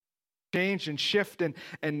change and shift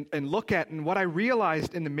and look at. And what I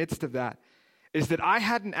realized in the midst of that is that I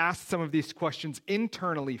hadn't asked some of these questions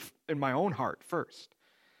internally in my own heart first.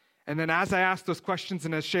 And then as I asked those questions,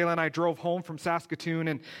 and as Shayla and I drove home from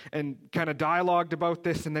Saskatoon and kind of dialogued about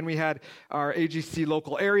this, and then we had our AGC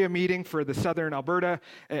local area meeting for the Southern Alberta,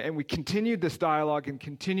 and we continued this dialogue and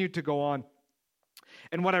continued to go on.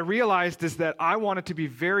 And what I realized is that I wanted to be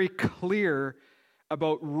very clear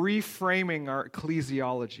about reframing our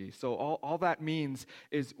ecclesiology. So all that means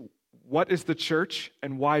is, what is the church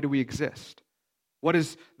and why do we exist? What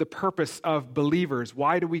is the purpose of believers?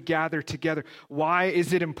 Why do we gather together? Why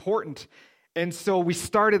is it important? And so we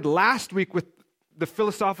started last week with the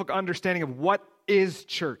philosophical understanding of what is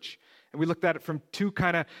church. And we looked at it from two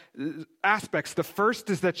kind of aspects. The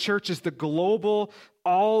first is that church is the global,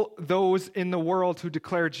 all those in the world who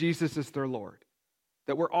declare Jesus as their Lord.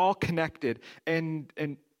 That we're all connected. And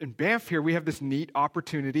in Banff here, we have this neat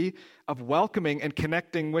opportunity of welcoming and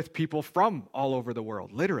connecting with people from all over the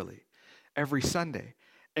world, literally, every Sunday.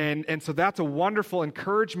 And so that's a wonderful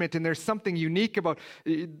encouragement, and there's something unique about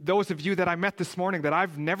those of you that I met this morning that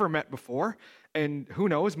I've never met before, and who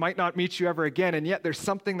knows, might not meet you ever again, and yet there's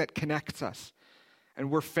something that connects us, and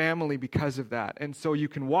we're family because of that. And so you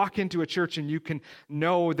can walk into a church and you can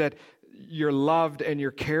know that you're loved and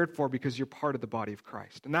you're cared for because you're part of the body of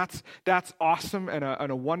Christ. And that's awesome and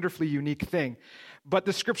a wonderfully unique thing. But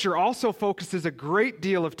the scripture also focuses a great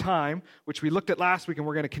deal of time, which we looked at last week and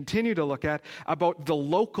we're going to continue to look at, about the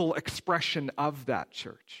local expression of that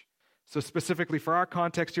church. So specifically for our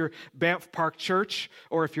context here, Banff Park Church,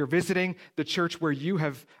 or if you're visiting, the church where you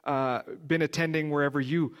have been attending wherever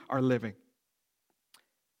you are living.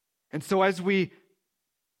 And so as we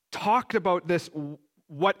talked about this,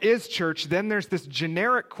 what is church? Then there's this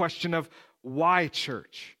generic question of why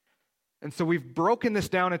church? And so we've broken this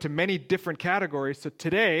down into many different categories. So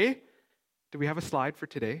today, do we have a slide for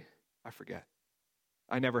today? I forget.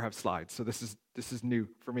 I never have slides, so this is new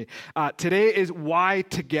for me. Today is why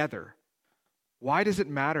together. Why does it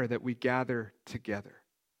matter that we gather together?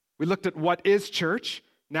 We looked at what is church.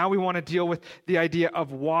 Now we want to deal with the idea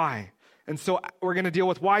of why. And so we're going to deal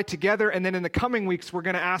with why together, and then in the coming weeks, we're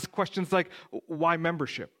going to ask questions like, why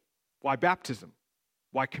membership? Why baptism?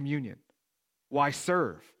 Why communion? Why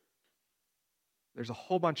serve? There's a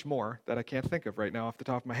whole bunch more that I can't think of right now off the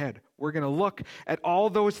top of my head. We're going to look at all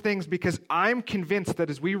those things because I'm convinced that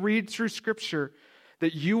as we read through Scripture,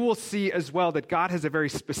 that you will see as well that God has a very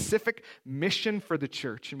specific mission for the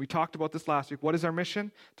church. And we talked about this last week. What is our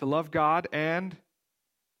mission? To love God and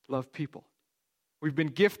love people. We've been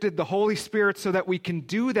gifted the Holy Spirit so that we can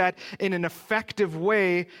do that in an effective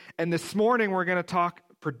way. And this morning we're going to talk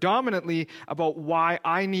predominantly about why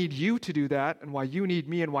I need you to do that and why you need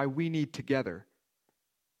me and why we need together.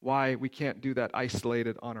 Why we can't do that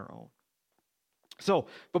isolated on our own. So,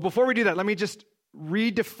 but before we do that, let me just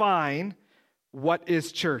redefine what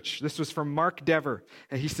is church. This was from Mark Dever,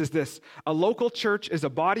 and he says this: a local church is a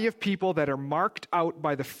body of people that are marked out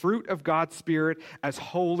by the fruit of God's Spirit as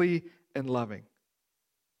holy and loving.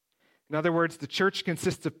 In other words, the church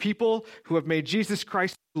consists of people who have made Jesus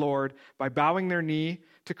Christ Lord by bowing their knee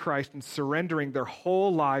to Christ and surrendering their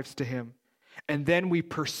whole lives to Him. And then we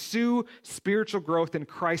pursue spiritual growth in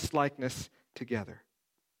Christ-likeness together.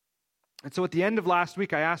 And so at the end of last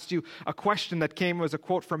week, I asked you a question that was a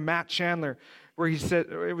quote from Matt Chandler, where he said,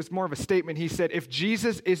 it was more of a statement. He said, if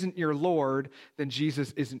Jesus isn't your Lord, then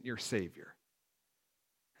Jesus isn't your Savior.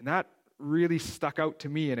 And that really stuck out to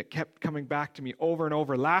me, and it kept coming back to me over and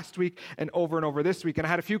over last week and over this week. And I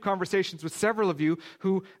had a few conversations with several of you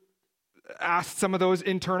who asked some of those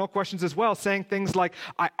internal questions as well, saying things like,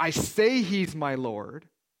 I say He's my Lord,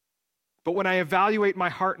 but when I evaluate my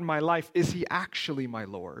heart and my life, is He actually my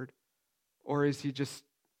Lord? Or is He just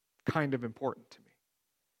kind of important to me?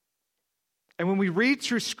 And when we read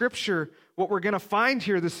through Scripture, what we're going to find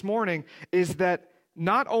here this morning is that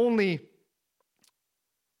not only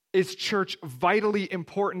is church vitally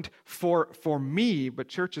important for me, but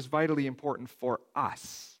church is vitally important for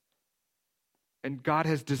us. And God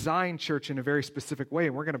has designed church in a very specific way,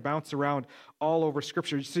 and we're going to bounce around all over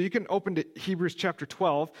Scripture. So you can open to Hebrews chapter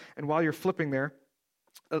 12, and while you're flipping there,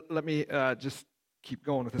 let me just keep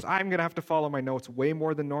going with this. I'm going to have to follow my notes way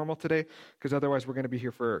more than normal today, because otherwise we're going to be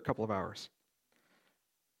here for a couple of hours.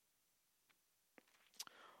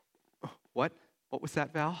 What? What was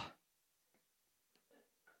that, Val?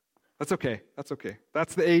 That's okay. That's okay.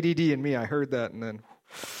 That's the ADD in me. I heard that, and then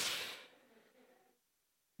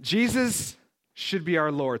Jesus should be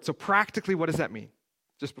our Lord. So practically, what does that mean?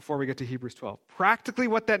 just before we get to Hebrews 12. Practically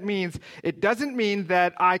what that means, it doesn't mean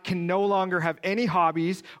that I can no longer have any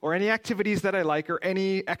hobbies or any activities that I like or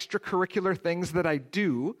any extracurricular things that I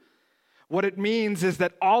do. What it means is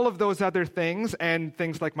that all of those other things, and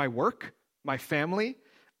things like my work, my family,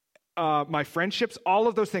 my friendships, all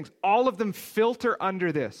of those things, all of them filter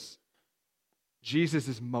under this. Jesus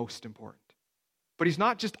is most important. But he's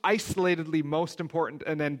not just isolatedly most important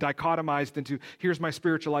and then dichotomized into here's my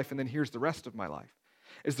spiritual life and then here's the rest of my life.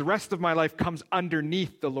 Is the rest of my life comes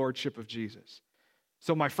underneath the lordship of Jesus.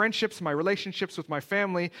 So my friendships, my relationships with my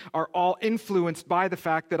family are all influenced by the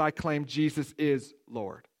fact that I claim Jesus is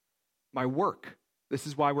Lord. My work, this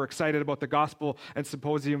is why we're excited about the Gospel and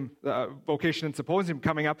Symposium, Vocation and Symposium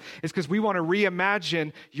coming up, is because we want to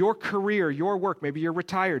reimagine your career, your work. Maybe you're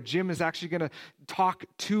retired. Jim is actually going to talk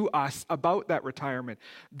to us about that retirement.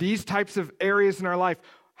 These types of areas in our life,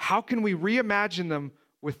 how can we reimagine them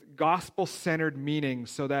with gospel-centered meaning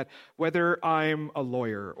so that whether I'm a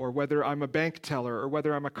lawyer or whether I'm a bank teller or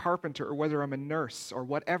whether I'm a carpenter or whether I'm a nurse or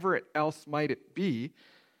whatever else might it be,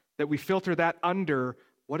 that we filter that under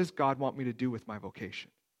what does God want me to do with my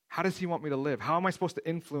vocation? How does he want me to live? How am I supposed to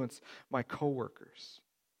influence my coworkers?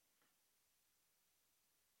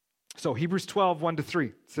 So Hebrews 12,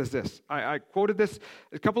 1-3 says this. I quoted this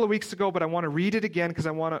a couple of weeks ago, but I want to read it again because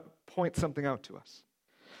I want to point something out to us.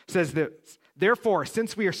 It says this, therefore,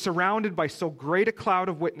 since we are surrounded by so great a cloud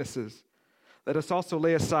of witnesses, let us also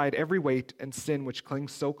lay aside every weight and sin which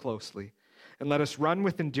clings so closely, and let us run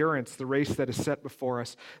with endurance the race that is set before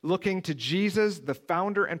us, looking to Jesus, the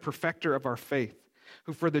founder and perfecter of our faith,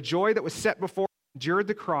 who for the joy that was set before him endured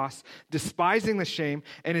the cross, despising the shame,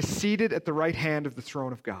 and is seated at the right hand of the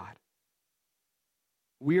throne of God.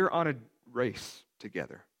 We are on a race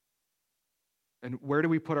together. And where do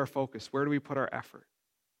we put our focus? Where do we put our effort?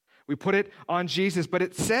 We put it on Jesus, but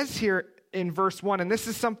it says here in verse 1, and this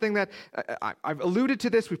is something that I've alluded to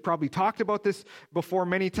this, we've probably talked about this before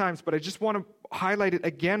many times, but I just want to highlight it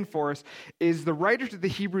again for us, is the writer to the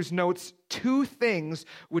Hebrews notes two things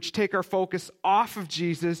which take our focus off of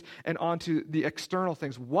Jesus and onto the external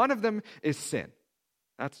things. One of them is sin.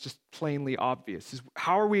 That's just plainly obvious.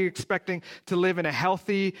 How are we expecting to live in a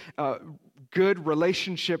healthy, good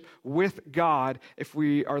relationship with God if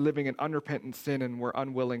we are living in unrepentant sin and we're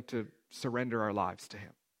unwilling to surrender our lives to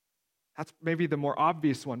him? That's maybe the more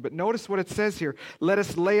obvious one. But notice what it says here. Let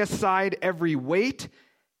us lay aside every weight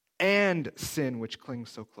and sin which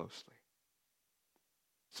clings so closely.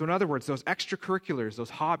 So in other words, those extracurriculars,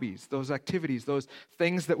 those hobbies, those activities, those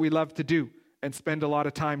things that we love to do and spend a lot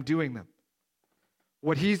of time doing them.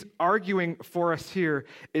 What he's arguing for us here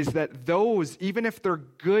is that those, even if they're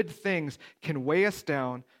good things, can weigh us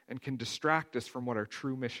down and can distract us from what our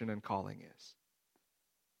true mission and calling is.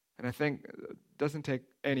 And I think it doesn't take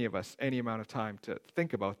any of us any amount of time to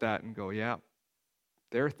think about that and go, yeah,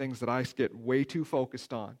 there are things that I get way too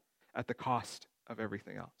focused on at the cost of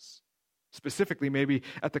everything else. Specifically, maybe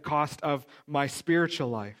at the cost of my spiritual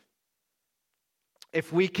life.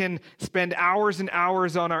 If we can spend hours and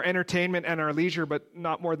hours on our entertainment and our leisure, but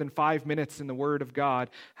not more than 5 minutes in the Word of God,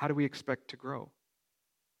 how do we expect to grow?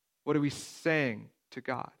 What are we saying to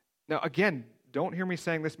God? Now, again, don't hear me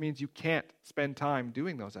saying this means you can't spend time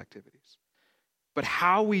doing those activities. But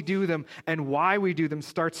how we do them and why we do them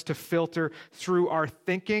starts to filter through our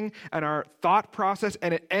thinking and our thought process,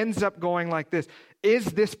 and it ends up going like this. Is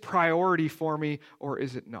this priority for me or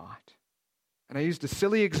is it not? And I used a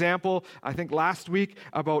silly example, I think last week,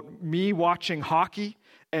 about me watching hockey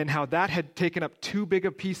and how that had taken up too big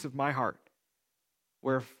a piece of my heart.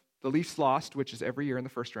 Where if the Leafs lost, which is every year in the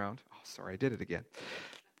first round, I did it again.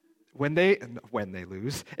 When they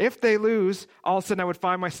lose, if they lose, all of a sudden I would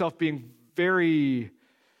find myself being very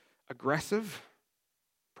aggressive,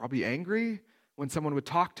 probably angry. When someone would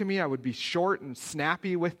talk to me, I would be short and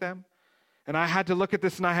snappy with them. And I had to look at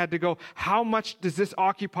this and I had to go, how much does this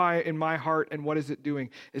occupy in my heart and what is it doing?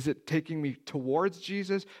 Is it taking me towards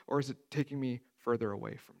Jesus or is it taking me further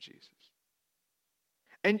away from Jesus?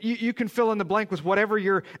 And you can fill in the blank with whatever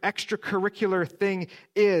your extracurricular thing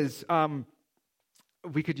is.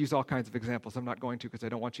 We could use all kinds of examples. I'm not going to because I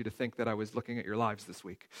don't want you to think that I was looking at your lives this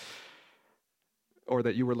week or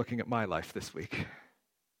that you were looking at my life this week.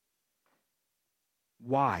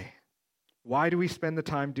 Why? Why do we spend the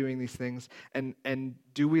time doing these things? And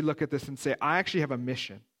do we look at this and say, I actually have a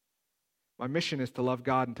mission. My mission is to love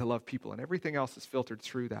God and to love people, and everything else is filtered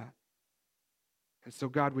through that. And so,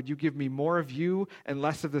 God, would you give me more of you and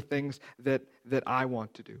less of the things that I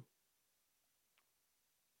want to do?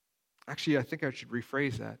 Actually, I think I should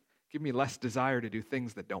rephrase that. Give me less desire to do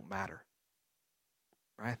things that don't matter.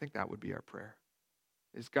 Right? I think that would be our prayer.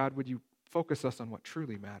 Is God, would you focus us on what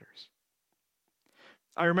truly matters.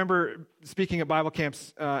 I remember speaking at Bible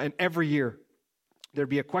camps, and every year there'd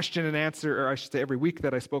be a question and answer, or I should say every week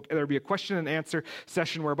that I spoke, there'd be a question and answer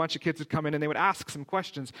session where a bunch of kids would come in and they would ask some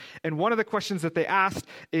questions. And one of the questions that they asked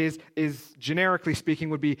is generically speaking,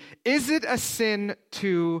 would be, is it a sin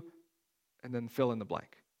to, and then fill in the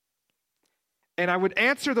blank. And I would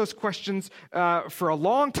answer those questions for a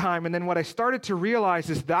long time, and then what I started to realize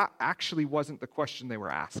is that actually wasn't the question they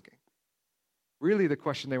were asking. Really, the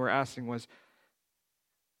question they were asking was,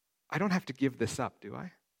 I don't have to give this up, do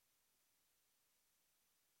I?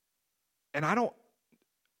 And I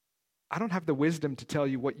don't have the wisdom to tell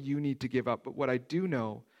you what you need to give up, but what I do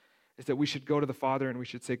know is that we should go to the Father and we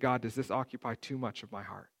should say, God, does this occupy too much of my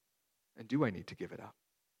heart? And do I need to give it up?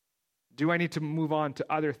 Do I need to move on to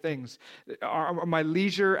other things? Are my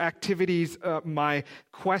leisure activities, my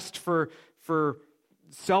quest for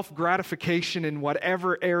self-gratification in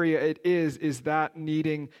whatever area it is that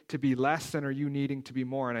needing to be less, and are you needing to be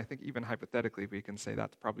more? And I think even hypothetically, we can say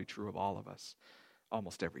that's probably true of all of us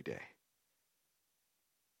almost every day.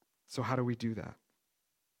 So how do we do that?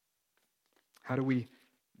 How do we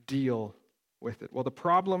deal with it? Well, the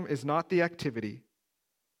problem is not the activity.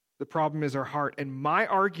 The problem is our heart. And my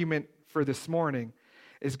argument for this morning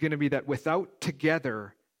is going to be that without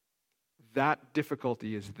together, that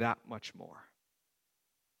difficulty is that much more.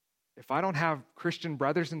 If I don't have Christian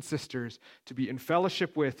brothers and sisters to be in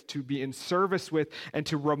fellowship with, to be in service with, and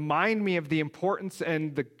to remind me of the importance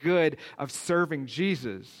and the good of serving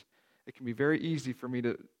Jesus, it can be very easy for me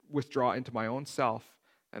to withdraw into my own self.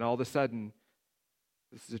 And all of a sudden,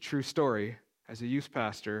 this is a true story, as a youth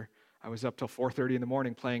pastor, I was up till 4:30 in the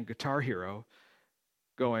morning playing Guitar Hero,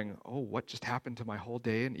 going, oh, what just happened to my whole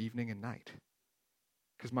day and evening and night?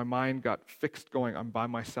 Because my mind got fixed going, I'm by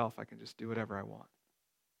myself, I can just do whatever I want.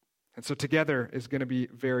 And so together is going to be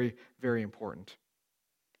very, very important.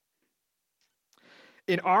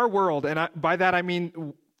 In our world, and by that I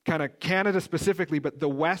mean kind of Canada specifically, but the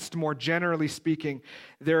West more generally speaking,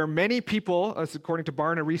 there are many people, as according to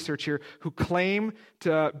Barna research here, who claim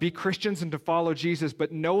to be Christians and to follow Jesus,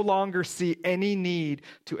 but no longer see any need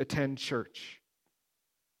to attend church.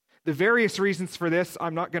 The various reasons for this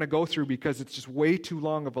I'm not going to go through because it's just way too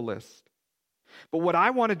long of a list. But what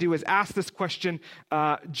I want to do is ask this question,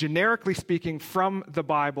 generically speaking, from the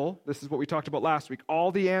Bible. This is what we talked about last week.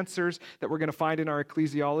 All the answers that we're going to find in our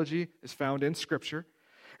ecclesiology is found in Scripture.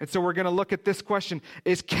 And so we're going to look at this question,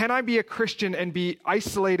 is can I be a Christian and be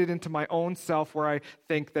isolated into my own self where I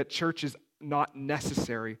think that church is not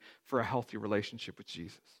necessary for a healthy relationship with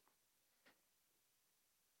Jesus?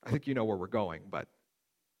 I think you know where we're going, but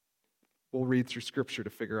we'll read through Scripture to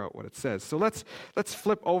figure out what it says. So let's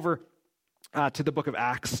flip over to the book of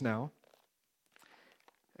Acts now.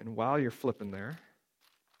 And while you're flipping there,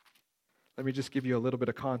 let me just give you a little bit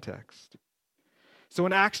of context. So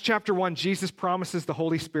in Acts chapter 1, Jesus promises the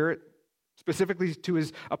Holy Spirit, specifically to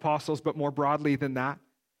his apostles, but more broadly than that.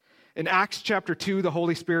 In Acts chapter 2, the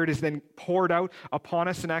Holy Spirit is then poured out upon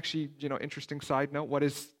us. And actually, interesting side note, what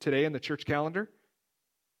is today in the church calendar?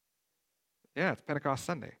 Yeah, it's Pentecost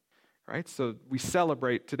Sunday, right? So we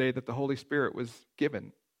celebrate today that the Holy Spirit was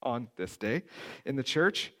given on this day in the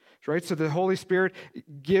church, right? So the Holy Spirit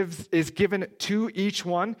is given to each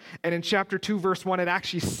one. And in chapter 2, verse 1, it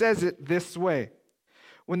actually says it this way.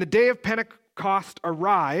 When the day of Pentecost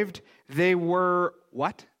arrived, they were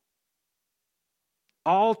what?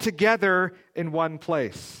 All together in one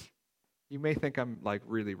place. You may think I'm like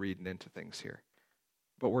really reading into things here,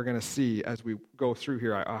 but we're going to see as we go through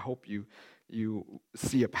here, I hope you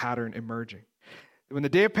see a pattern emerging. When the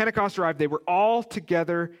day of Pentecost arrived, they were all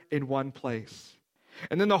together in one place.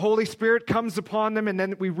 And then the Holy Spirit comes upon them, and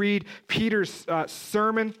then we read Peter's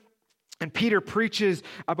sermon, and Peter preaches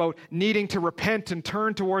about needing to repent and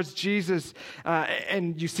turn towards Jesus.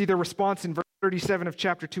 And you see the response in verse 37 of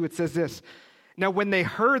chapter 2. It says this, "Now when they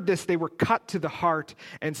heard this, they were cut to the heart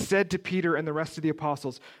and said to Peter and the rest of the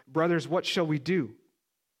apostles, 'Brothers, what shall we do?'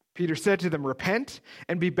 Peter said to them, 'Repent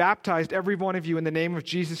and be baptized, every one of you, in the name of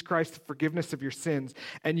Jesus Christ, for forgiveness of your sins,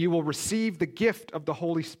 and you will receive the gift of the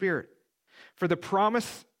Holy Spirit. For the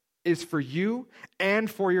promise is for you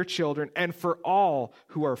and for your children and for all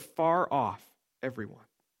who are far off, everyone,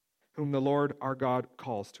 whom the Lord our God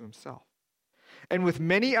calls to himself.' And with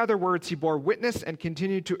many other words he bore witness and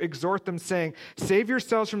continued to exhort them, saying, 'Save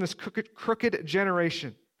yourselves from this crooked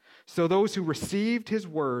generation.' So those who received his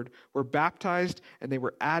word were baptized, and they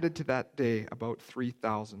were added to that day about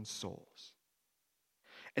 3,000 souls."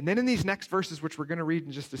 And then in these next verses, which we're going to read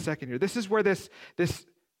in just a second here, this is where this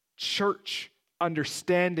church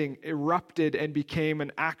understanding erupted and became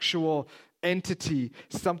an actual entity,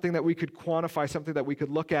 something that we could quantify, something that we could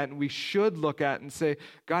look at and we should look at and say,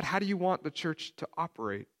 God, how do you want the church to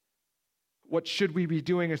operate? What should we be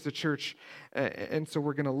doing as the church? And so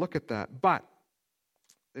we're going to look at that. But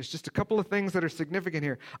there's just a couple of things that are significant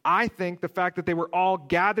here. I think the fact that they were all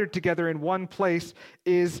gathered together in one place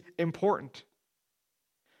is important.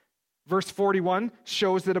 Verse 41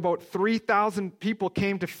 shows that about 3,000 people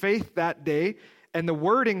came to faith that day, and the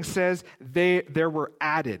wording says there were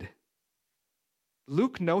added.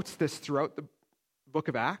 Luke notes this throughout the book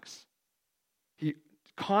of Acts. He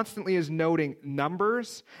constantly is noting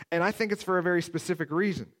numbers, and I think it's for a very specific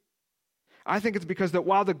reason. I think it's because that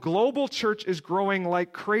while the global church is growing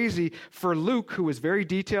like crazy, for Luke, who is very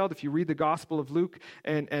detailed, if you read the Gospel of Luke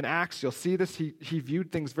and Acts, you'll see this, he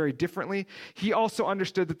viewed things very differently. He also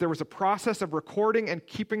understood that there was a process of recording and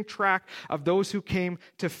keeping track of those who came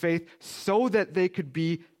to faith so that they could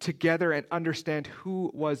be together and understand who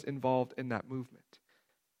was involved in that movement.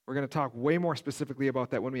 We're going to talk way more specifically about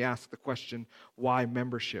that when we ask the question, why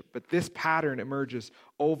membership? But this pattern emerges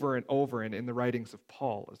over and over and in the writings of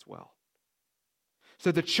Paul as well.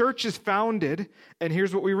 So the church is founded, and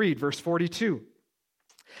here's what we read, verse 42.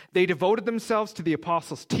 They devoted themselves to the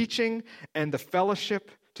apostles' teaching and the fellowship,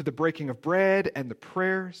 to the breaking of bread and the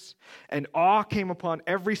prayers, and awe came upon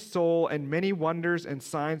every soul, and many wonders and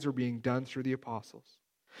signs were being done through the apostles.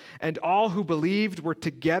 And all who believed were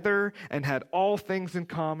together and had all things in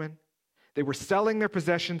common. They were selling their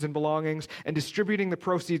possessions and belongings and distributing the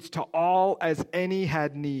proceeds to all as any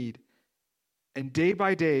had need. And day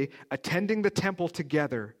by day, attending the temple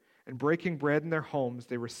together and breaking bread in their homes,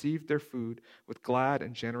 they received their food with glad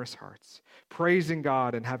and generous hearts, praising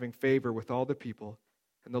God and having favor with all the people.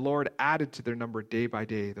 And the Lord added to their number day by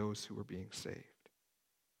day those who were being saved.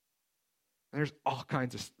 And there's all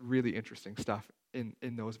kinds of really interesting stuff in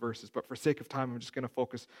those verses, but for sake of time, I'm just going to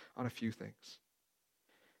focus on a few things.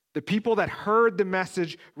 The people that heard the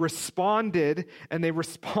message responded, and they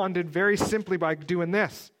responded very simply by doing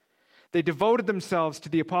this. They devoted themselves to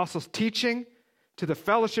the apostles' teaching, to the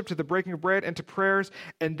fellowship, to the breaking of bread, and to prayers.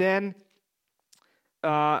 And then,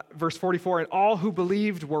 verse 44, and all who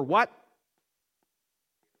believed were what?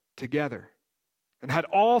 Together. And had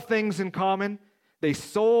all things in common. They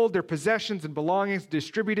sold their possessions and belongings,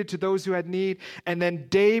 distributed to those who had need, and then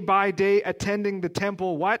day by day attending the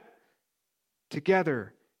temple, what?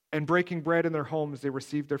 Together. And breaking bread in their homes, they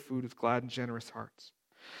received their food with glad and generous hearts.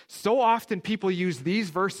 So often people use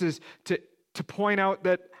these verses to point out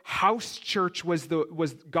that house church was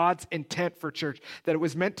God's intent for church, that it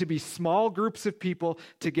was meant to be small groups of people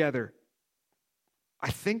together.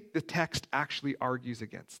 I think the text actually argues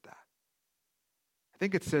against that. I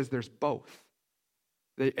think it says there's both.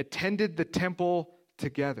 They attended the temple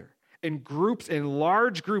together. In groups, in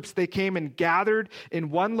large groups, they came and gathered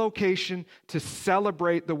in one location to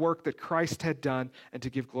celebrate the work that Christ had done and to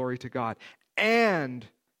give glory to God. And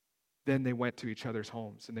then they went to each other's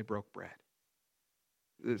homes and they broke bread.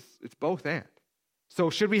 It's both and. So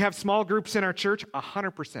should we have small groups in our church?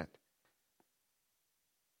 100%.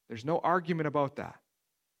 There's no argument about that.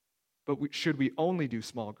 But should we only do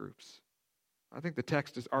small groups? I think the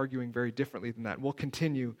text is arguing very differently than that. We'll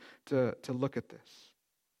continue to look at this.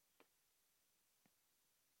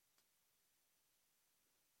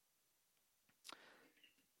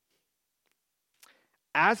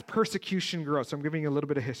 As persecution grew out, so I'm giving you a little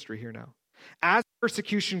bit of history here now. As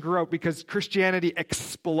persecution grew out, because Christianity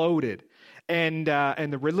exploded, and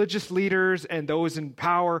the religious leaders and those in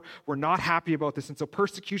power were not happy about this, and so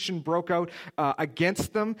persecution broke out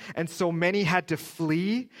against them, and so many had to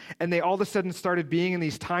flee, and they all of a sudden started being in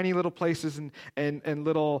these tiny little places and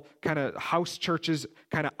little kind of house churches,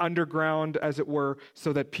 kind of underground, as it were,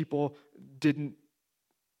 so that people didn't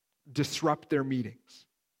disrupt their meetings.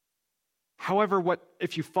 However,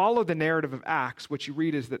 if you follow the narrative of Acts, what you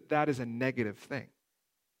read is that is a negative thing.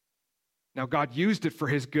 Now, God used it for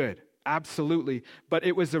his good, absolutely, but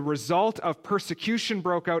it was a result of persecution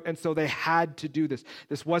broke out, and so they had to do this.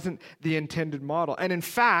 This wasn't the intended model. And in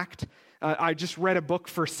fact, I just read a book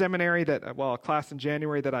for seminary a class in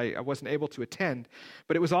January that I wasn't able to attend,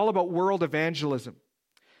 but it was all about world evangelism.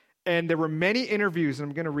 And there were many interviews, and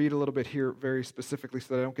I'm going to read a little bit here very specifically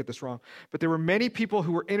so that I don't get this wrong. But there were many people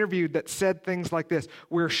who were interviewed that said things like this: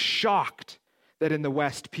 we're shocked that in the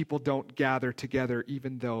West people don't gather together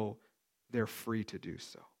even though they're free to do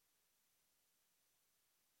so.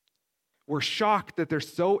 We're shocked that they're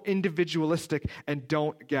so individualistic and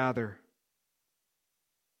don't gather.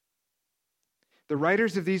 The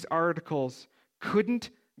writers of these articles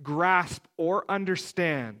couldn't grasp or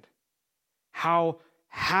understand how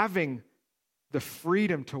having the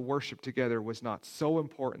freedom to worship together was not so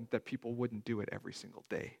important that people wouldn't do it every single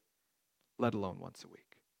day, let alone once a week.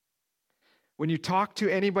 When you talk to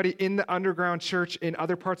anybody in the underground church in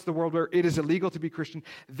other parts of the world where it is illegal to be Christian,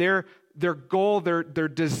 their goal, their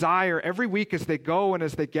desire every week as they go and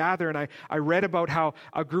as they gather, and I read about how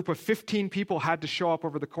a group of 15 people had to show up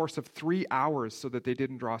over the course of 3 hours so that they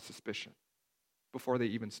didn't draw suspicion before they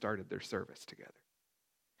even started their service together.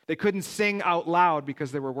 They couldn't sing out loud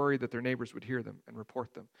because they were worried that their neighbors would hear them and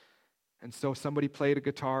report them. And so somebody played a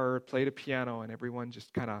guitar or played a piano and everyone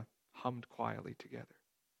just kind of hummed quietly together.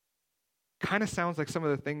 Kind of sounds like some of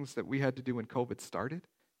the things that we had to do when COVID started.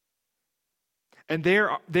 And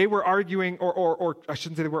they were arguing, or I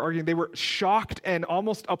shouldn't say they were arguing, they were shocked and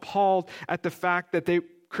almost appalled at the fact that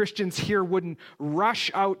Christians here wouldn't rush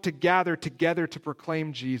out to gather together to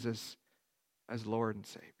proclaim Jesus as Lord and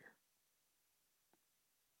Savior.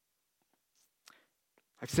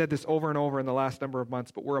 I've said this over and over in the last number of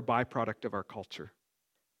months, but we're a byproduct of our culture.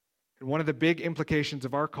 And one of the big implications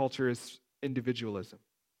of our culture is individualism.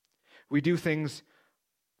 We do things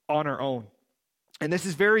on our own. And this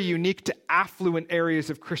is very unique to affluent areas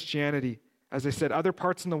of Christianity. As I said, other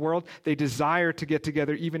parts in the world, they desire to get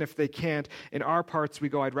together even if they can't. In our parts, we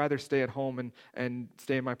go, I'd rather stay at home and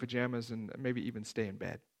stay in my pajamas and maybe even stay in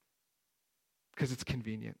bed because it's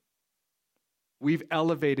convenient. We've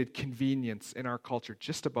elevated convenience in our culture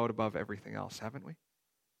just about above everything else, haven't we?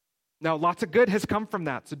 Now, lots of good has come from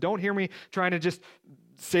that, so don't hear me trying to just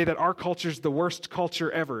say that our culture is the worst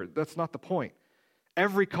culture ever. That's not the point.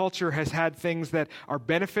 Every culture has had things that are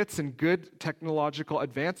benefits and good technological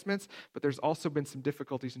advancements, but there's also been some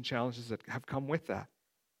difficulties and challenges that have come with that.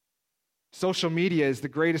 Social media is the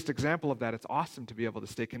greatest example of that. It's awesome to be able to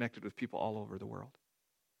stay connected with people all over the world.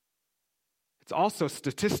 It's also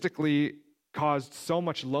statistically caused so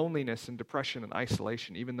much loneliness and depression and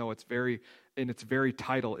isolation, even though its very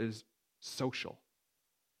title is social.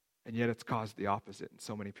 And yet it's caused the opposite in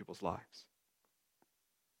so many people's lives.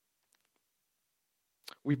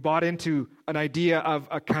 We've bought into an idea of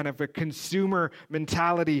a kind of a consumer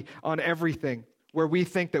mentality on everything, where we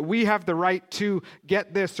think that we have the right to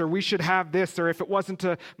get this, or we should have this, or if it wasn't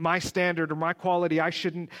to my standard or my quality, I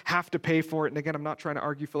shouldn't have to pay for it. And again, I'm not trying to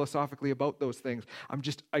argue philosophically about those things. I'm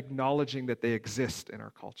just acknowledging that they exist in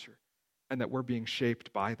our culture and that we're being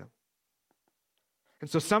shaped by them. And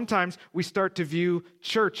so sometimes we start to view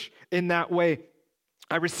church in that way.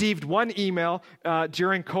 I received one email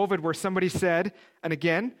during COVID where somebody said, and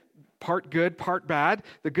again, part good, part bad.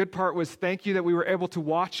 The good part was thank you that we were able to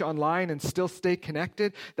watch online and still stay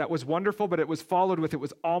connected. That was wonderful, but it was followed with it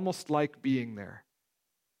was almost like being there.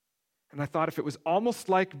 And I thought if it was almost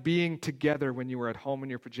like being together when you were at home in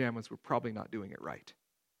your pajamas, we're probably not doing it right.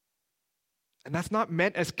 And that's not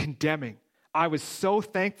meant as condemning. I was so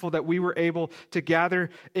thankful that we were able to gather,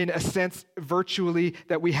 in a sense, virtually,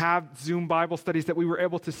 that we have Zoom Bible studies, that we were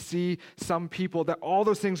able to see some people, that all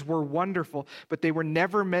those things were wonderful, but they were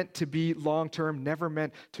never meant to be long-term, never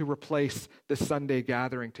meant to replace the Sunday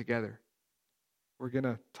gathering together. We're going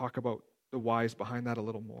to talk about the whys behind that a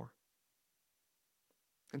little more.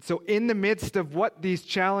 And so in the midst of what these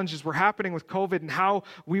challenges were happening with COVID and how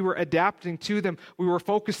we were adapting to them, we were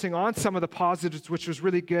focusing on some of the positives, which was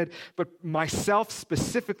really good, but myself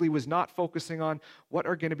specifically was not focusing on what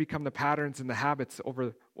are going to become the patterns and the habits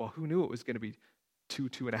over, well, who knew it was going to be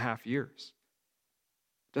 2.5 years?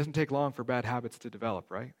 It doesn't take long for bad habits to develop,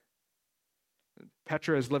 right?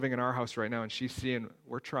 Petra is living in our house right now, and she's seeing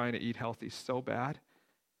we're trying to eat healthy so bad.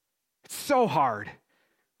 It's so hard.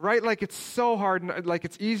 Right? Like it's so hard, and like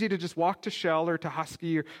it's easy to just walk to Shell or to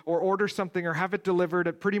Husky or order something or have it delivered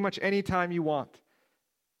at pretty much any time you want.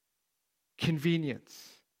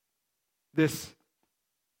 Convenience. This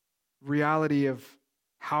reality of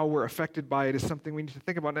how we're affected by it is something we need to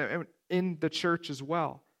think about in the church as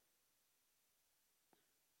well.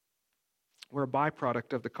 We're a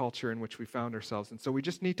byproduct of the culture in which we found ourselves, and so we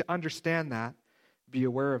just need to understand that, be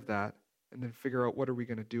aware of that, and then figure out what are we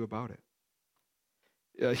going to do about it.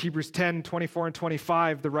 Hebrews 10, 24 and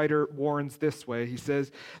 25, the writer warns this way. He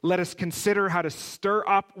says, "Let us consider how to stir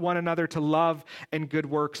up one another to love and good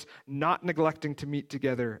works, not neglecting to meet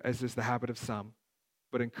together, as is the habit of some,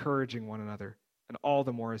 but encouraging one another, and all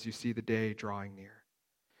the more as you see the day drawing near."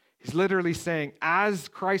 He's literally saying, as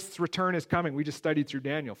Christ's return is coming, we just studied through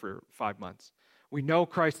Daniel for 5 months. We know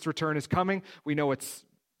Christ's return is coming. We know it's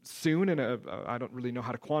soon, and I don't really know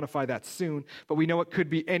how to quantify that soon, but we know it could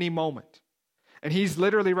be any moment. And he's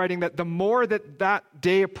literally writing that the more that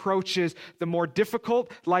day approaches, the more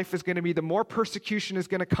difficult life is going to be, the more persecution is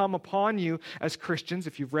going to come upon you as Christians.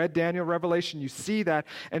 If you've read Daniel, Revelation, you see that.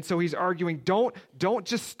 And so he's arguing, don't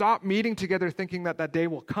just stop meeting together thinking that day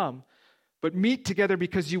will come, but meet together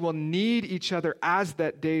because you will need each other as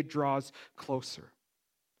that day draws closer.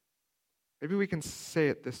 Maybe we can say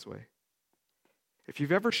it this way. If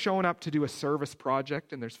you've ever shown up to do a service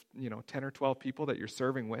project and there's 10 or 12 people that you're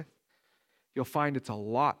serving with, you'll find it's a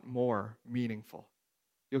lot more meaningful.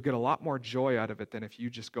 You'll get a lot more joy out of it than if you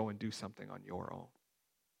just go and do something on your own.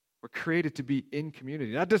 We're created to be in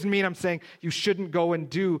community. That doesn't mean I'm saying you shouldn't go and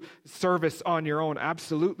do service on your own.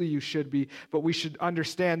 Absolutely you should be, but we should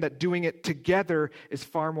understand that doing it together is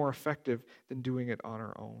far more effective than doing it on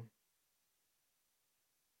our own.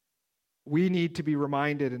 We need to be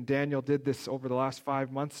reminded, and Daniel did this over the last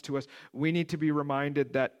 5 months to us, we need to be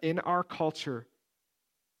reminded that in our culture,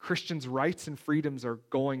 Christians' rights and freedoms are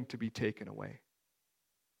going to be taken away.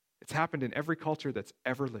 It's happened in every culture that's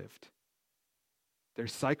ever lived.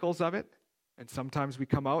 There's cycles of it, and sometimes we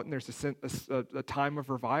come out and there's a time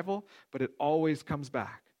of revival, but it always comes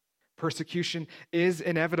back. Persecution is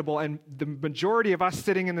inevitable, and the majority of us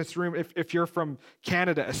sitting in this room, if you're from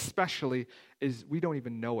Canada especially, is we don't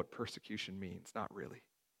even know what persecution means, not really.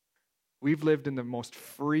 We've lived in the most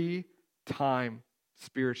free time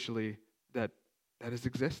spiritually that has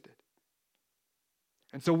existed.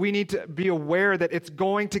 And so we need to be aware that it's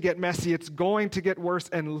going to get messy, it's going to get worse,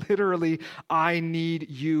 and literally, I need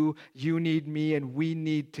you, you need me, and we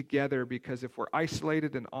need together, because if we're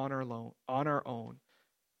isolated and on our own,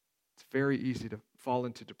 it's very easy to fall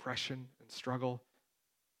into depression and struggle,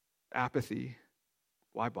 apathy.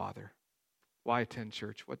 Why bother? Why attend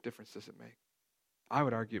church? What difference does it make? I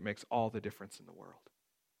would argue it makes all the difference in the world.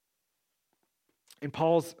 In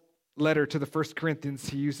Paul's letter to the 1 Corinthians,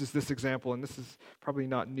 he uses this example, and this is probably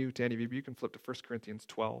not new to any of you, but you can flip to 1 Corinthians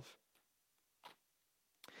 12.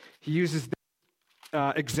 He uses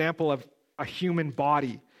this example of a human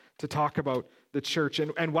body to talk about the church.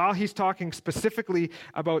 And while he's talking specifically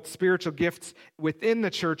about spiritual gifts within the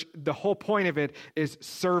church, the whole point of it is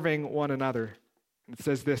serving one another. And it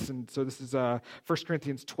says this, and so this is 1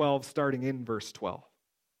 Corinthians 12, starting in verse 12.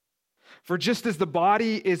 For just as the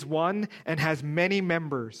body is one and has many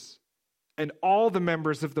members, and all the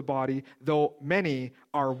members of the body, though many,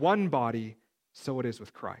 are one body, so it is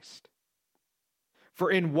with Christ. For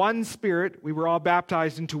in one Spirit we were all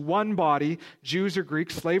baptized into one body, Jews or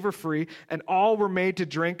Greeks, slave or free, and all were made to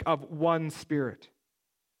drink of one Spirit.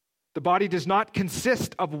 The body does not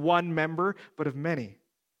consist of one member, but of many.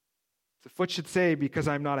 The foot should say, because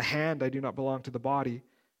I am not a hand, I do not belong to the body.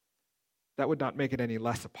 That would not make it any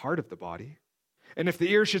less a part of the body. And if the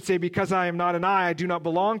ear should say, because I am not an eye, I do not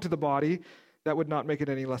belong to the body, that would not make it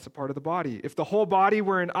any less a part of the body. If the whole body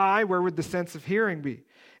were an eye, where would the sense of hearing be?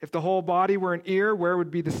 If the whole body were an ear, where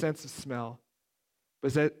would be the sense of smell?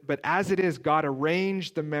 But as it is, God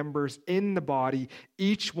arranged the members in the body,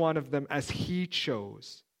 each one of them as he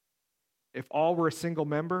chose. If all were a single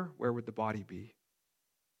member, where would the body be?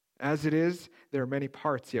 As it is, there are many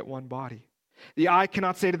parts, yet one body. The eye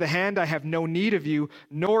cannot say to the hand, I have no need of you,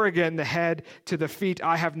 nor again the head to the feet,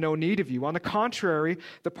 I have no need of you. On the contrary,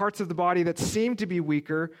 the parts of the body that seem to be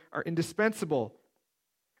weaker are indispensable.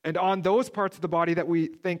 And on those parts of the body that we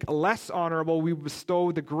think less honorable, we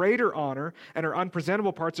bestow the greater honor, and our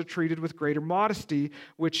unpresentable parts are treated with greater modesty,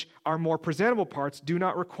 which our more presentable parts do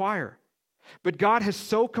not require. But God has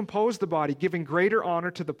so composed the body, giving greater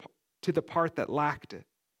honor to the part that lacked it,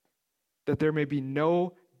 that there may be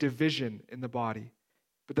no division in the body,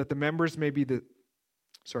 but that the members may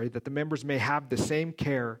have the same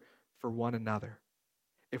care for one another.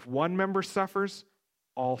 If one member suffers,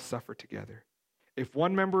 all suffer together. If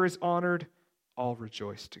one member is honored, all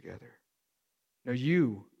rejoice together. Now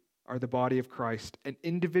you are the body of Christ, and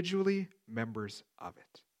individually members of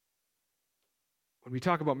it. When we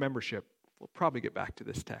talk about membership, we'll probably get back to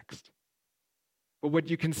this text. But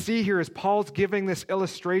what you can see here is Paul's giving this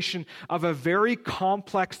illustration of a very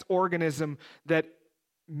complex organism that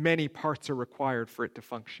many parts are required for it to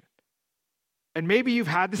function. And maybe you've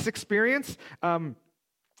had this experience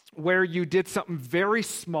where you did something very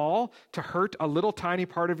small to hurt a little tiny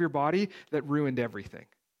part of your body that ruined everything.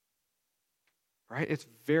 Right? It's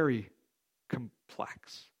very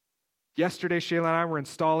complex. Yesterday, Shayla and I were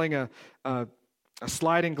installing a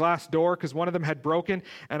sliding glass door because one of them had broken,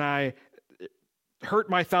 and I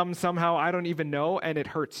hurt my thumb somehow, I don't even know, and it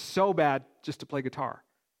hurts so bad just to play guitar,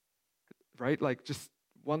 right? Like just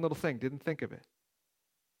one little thing, didn't think of it.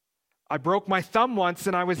 I broke my thumb once,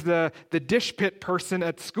 and I was the dish pit person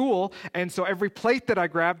at school, and so every plate that I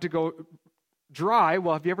grabbed to go dry.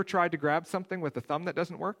 Well, have you ever tried to grab something with a thumb that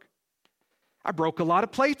doesn't work? I broke a lot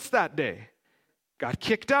of plates that day. Got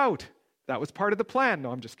kicked out. That was part of the plan.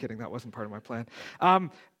 No, I'm just kidding. That wasn't part of my plan.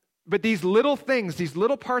 But these little things, these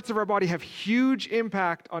little parts of our body have huge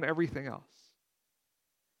impact on everything else.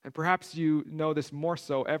 And perhaps you know this more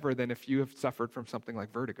so ever than if you have suffered from something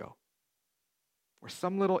like vertigo, where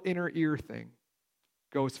some little inner ear thing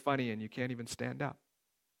goes funny and you can't even stand up.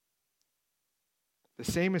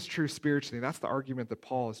 The same is true spiritually. That's the argument that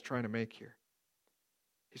Paul is trying to make here.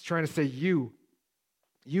 He's trying to say, you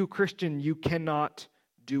Christian, you cannot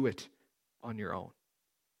do it on your own.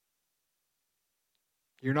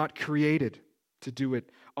 You're not created to do it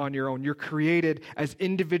on your own. You're created as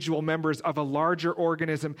individual members of a larger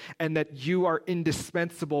organism, and that you are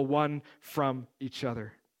indispensable one from each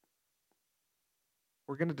other.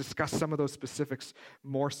 We're going to discuss some of those specifics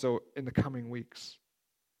more so in the coming weeks.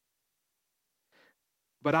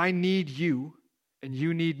 But I need you, and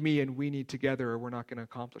you need me, and we need together, or we're not going to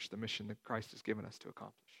accomplish the mission that Christ has given us to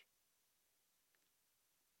accomplish.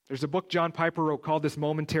 There's a book John Piper wrote called This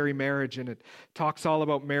Momentary Marriage, and it talks all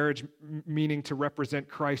about marriage meaning to represent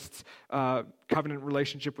Christ's covenant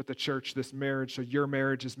relationship with the church, this marriage. So your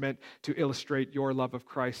marriage is meant to illustrate your love of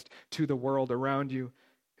Christ to the world around you.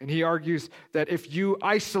 And he argues that if you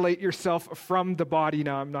isolate yourself from the body,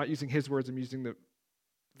 now I'm not using his words, I'm using the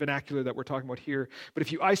vernacular that we're talking about here, but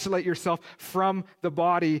if you isolate yourself from the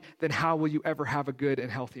body, then how will you ever have a good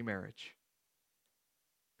and healthy marriage?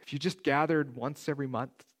 If you just gathered once every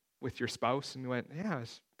month with your spouse and went, yeah,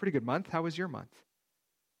 it's a pretty good month. How was your month?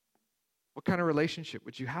 What kind of relationship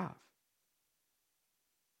would you have?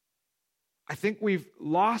 I think we've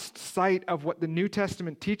lost sight of what the New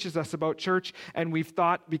Testament teaches us about church, and we've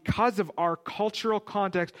thought, because of our cultural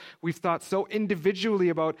context, we've thought so individually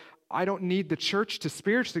about, I don't need the church to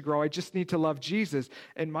spiritually grow, I just need to love Jesus.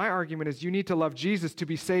 And my argument is you need to love Jesus to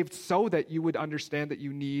be saved so that you would understand that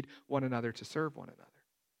you need one another to serve one another.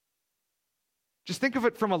 Just think of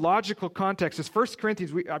it from a logical context. As 1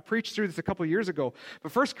 Corinthians, I preached through this a couple of years ago,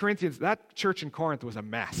 but 1 Corinthians, that church in Corinth was a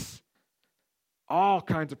mess. All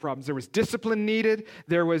kinds of problems. There was discipline needed.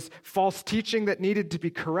 There was false teaching that needed to be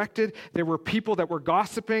corrected. There were people that were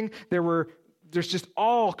gossiping. There's just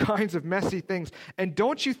all kinds of messy things. And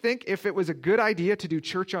don't you think if it was a good idea to do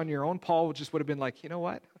church on your own, Paul just would have been like, you know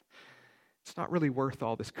what? It's not really worth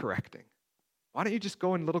all this correcting. Why don't you just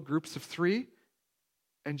go in little groups of 3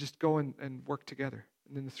 and just go and work together,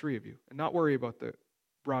 and then the 3 of you, and not worry about the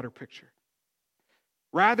broader picture.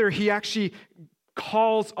 Rather, he actually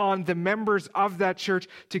calls on the members of that church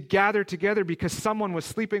to gather together because someone was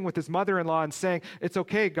sleeping with his mother-in-law and saying, it's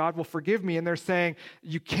okay, God will forgive me. And they're saying,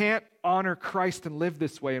 you can't honor Christ and live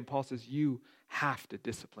this way. And Paul says, you have to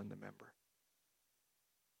discipline the member.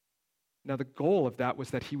 Now, the goal of that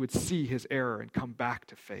was that he would see his error and come back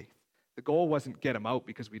to faith. The goal wasn't get him out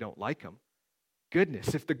because we don't like him.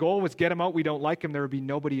 Goodness, if the goal was get him out, we don't like him, there would be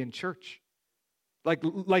nobody in church.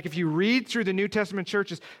 Like if you read through the New Testament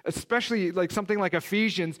churches, especially like something like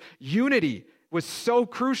Ephesians, unity was so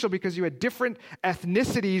crucial because you had different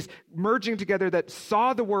ethnicities merging together that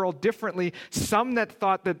saw the world differently. Some that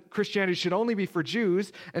thought that Christianity should only be for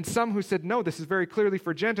Jews, and some who said, no, this is very clearly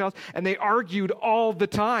for Gentiles, and they argued all the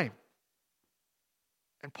time.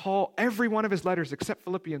 And Paul, every one of his letters except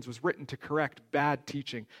Philippians was written to correct bad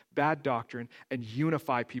teaching, bad doctrine, and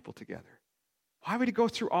unify people together. Why would he go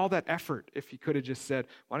through all that effort if he could have just said,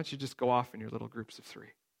 why don't you just go off in your little groups of 3?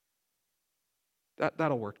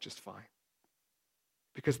 That'll work just fine.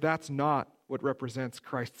 Because that's not what represents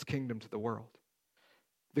Christ's kingdom to the world.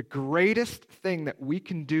 The greatest thing that we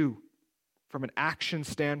can do from an action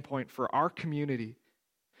standpoint for our community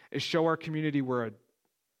is show our community we're a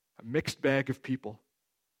mixed bag of people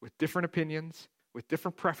with different opinions, with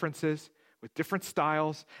different preferences, with different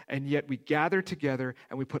styles, and yet we gather together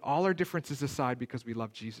and we put all our differences aside because we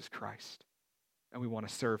love Jesus Christ and we want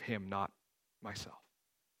to serve him, not myself.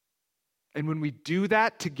 And when we do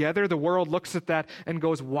that together, the world looks at that and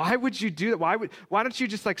goes, why would you do that? Why don't you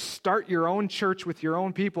just start your own church with your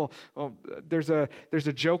own people? Well, there's a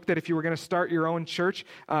joke that if you were going to start your own church,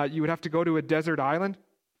 you would have to go to a desert island,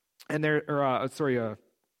 and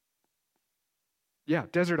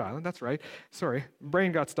desert island, that's right. Sorry,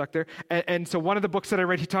 brain got stuck there. And so one of the books that I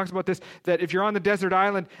read, he talks about this, that if you're on the desert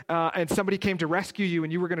island and somebody came to rescue you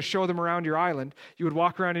and you were going to show them around your island, you would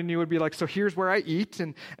walk around and you would be like, so here's where I eat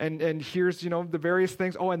and here's, the various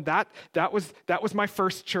things. Oh, and that was my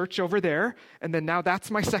first church over there. And then now that's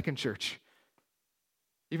my second church.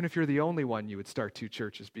 Even if you're the only one, you would start 2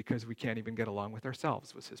 churches because we can't even get along with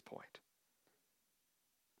ourselves, was his point.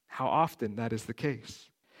 How often that is the case.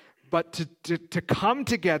 but to come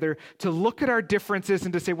together, to look at our differences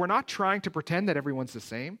and to say, we're not trying to pretend that everyone's the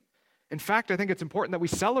same. In fact, I think it's important that we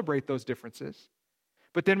celebrate those differences.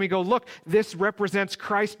 But then we go, look, this represents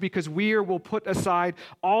Christ because we will put aside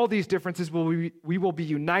all these differences. We will be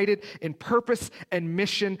united in purpose and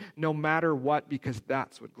mission no matter what, because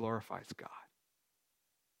that's what glorifies God.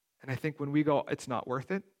 And I think when we go, it's not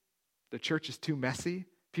worth it. The church is too messy.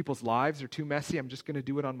 People's lives are too messy. I'm just going to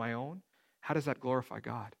do it on my own. How does that glorify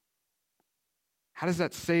God? How does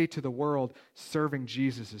that say to the world serving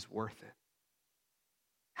Jesus is worth it?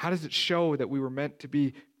 How does it show that we were meant to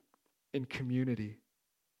be in community?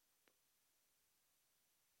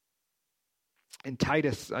 In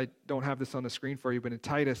Titus, I don't have this on the screen for you, but in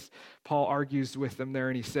Titus, Paul argues with them there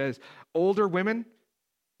and he says, older women,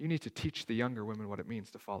 you need to teach the younger women what it means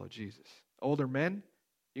to follow Jesus. Older men,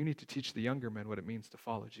 you need to teach the younger men what it means to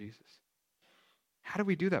follow Jesus. How do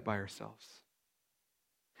we do that by ourselves?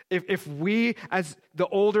 If we, as the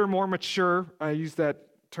older, more mature, I use that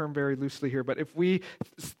term very loosely here, but if we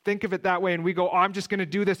think of it that way and we go, oh, I'm just going to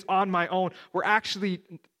do this on my own, we're actually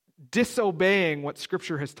disobeying what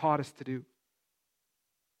Scripture has taught us to do.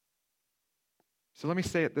 So let me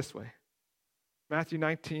say it this way. Matthew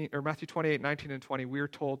 28, 19 and 20, we are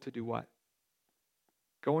told to do what?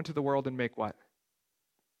 Go into the world and make what?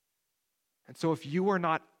 And so if you are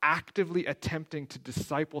not actively attempting to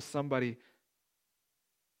disciple somebody,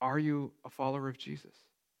 are you a follower of Jesus?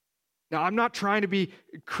 Now, I'm not trying to be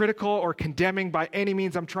critical or condemning by any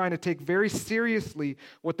means. I'm trying to take very seriously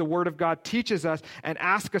what the Word of God teaches us and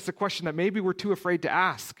ask us a question that maybe we're too afraid to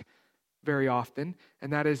ask very often,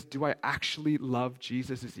 and that is, do I actually love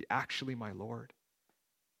Jesus? Is he actually my Lord?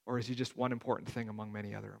 Or is he just one important thing among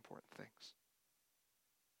many other important things?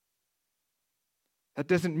 That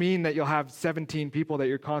doesn't mean that you'll have 17 people that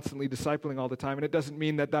you're constantly discipling all the time, and it doesn't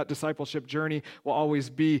mean that that discipleship journey will always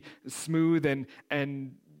be smooth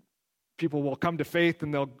and people will come to faith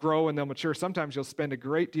and they'll grow and they'll mature. Sometimes you'll spend a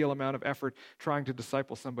great deal amount of effort trying to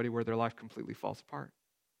disciple somebody where their life completely falls apart.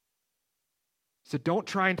 So don't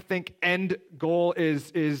try and think end goal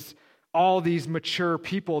is all these mature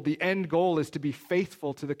people. The end goal is to be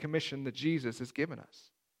faithful to the commission that Jesus has given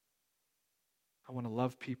us. I want to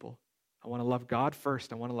love people. I want to love God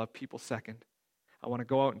first. I want to love people second. I want to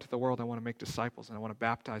go out into the world. I want to make disciples, and I want to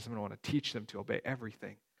baptize them, and I want to teach them to obey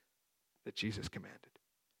everything that Jesus commanded.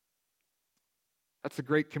 That's the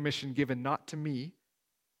Great Commission given not to me,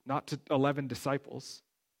 not to 11 disciples.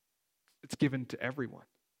 It's given to everyone.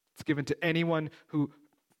 It's given to anyone who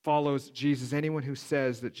follows Jesus, anyone who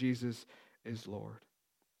says that Jesus is Lord.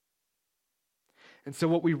 And so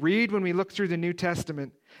what we read when we look through the New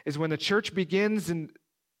Testament is when the church begins in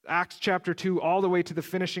Acts chapter 2 all the way to the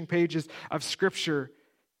finishing pages of Scripture,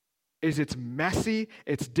 is it's messy,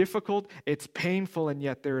 it's difficult, it's painful, and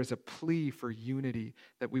yet there is a plea for unity,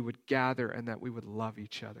 that we would gather and that we would love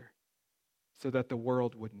each other so that the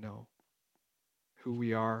world would know who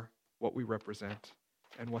we are, what we represent,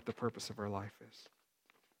 and what the purpose of our life is.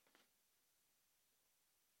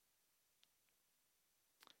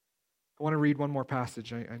 I want to read one more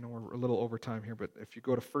passage. I know we're a little over time here, but if you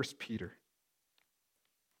go to 1 Peter.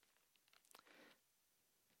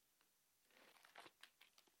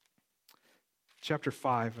 Chapter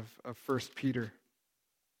 5 of 1 Peter.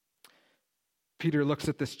 Peter looks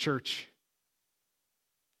at this church,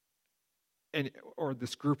 or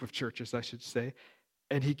this group of churches, I should say,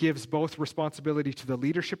 and he gives both responsibility to the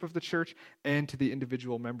leadership of the church and to the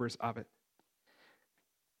individual members of it.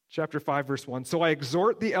 Chapter 5, verse 1. So I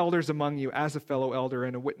exhort the elders among you as a fellow elder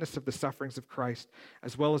and a witness of the sufferings of Christ,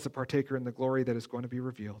 as well as a partaker in the glory that is going to be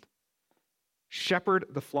revealed. Shepherd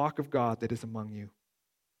the flock of God that is among you,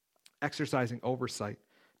 exercising oversight,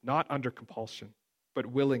 not under compulsion, but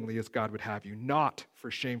willingly as God would have you, not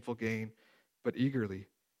for shameful gain, but eagerly,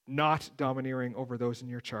 not domineering over those in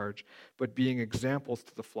your charge, but being examples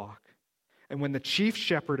to the flock. And when the chief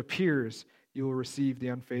shepherd appears, you will receive the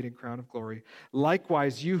unfading crown of glory.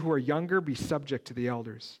 Likewise, you who are younger, be subject to the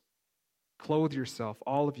elders. Clothe yourself,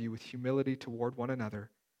 all of you, with humility toward one another,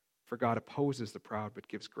 for God opposes the proud, but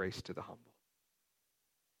gives grace to the humble.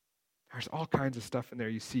 There's all kinds of stuff in there.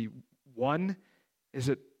 You see, one is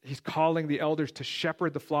that he's calling the elders to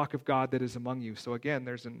shepherd the flock of God that is among you. So again,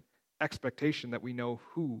 there's an expectation that we know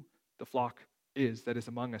who the flock is that is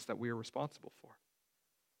among us that we are responsible for.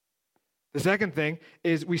 The second thing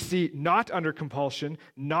is we see not under compulsion,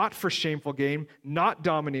 not for shameful gain, not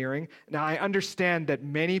domineering. Now, I understand that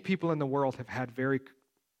many people in the world have had very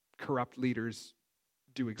corrupt leaders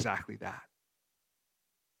do exactly that.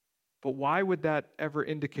 But why would that ever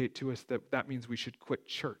indicate to us that that means we should quit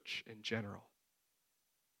church in general?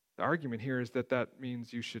 The argument here is that that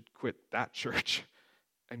means you should quit that church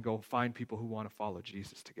and go find people who want to follow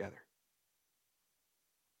Jesus together.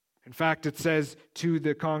 In fact, it says to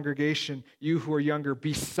the congregation, you who are younger,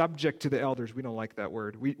 be subject to the elders. We don't like that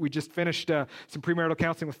word. We just finished some premarital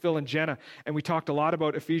counseling with Phil and Jenna, and we talked a lot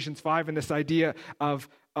about Ephesians 5 and this idea of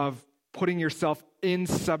putting yourself in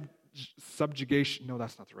subjugation. No,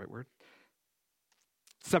 that's not the right word.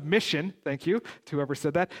 Submission, thank you to whoever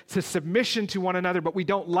said that, to submission to one another, but we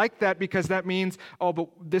don't like that because that means, oh, but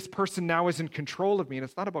this person now is in control of me, and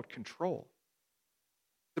it's not about control.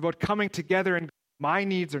 It's about coming together, and my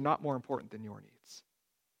needs are not more important than your needs.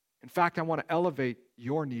 In fact, I want to elevate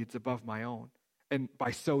your needs above my own, and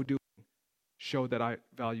by so doing, show that I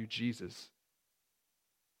value Jesus.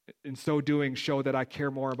 In so doing, show that I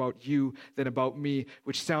care more about you than about me,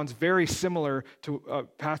 which sounds very similar to a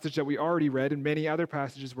passage that we already read and many other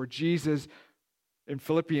passages where Jesus in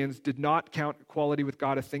Philippians did not count equality with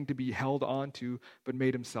God a thing to be held on to, but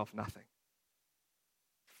made himself nothing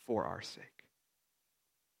for our sake.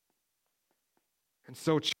 And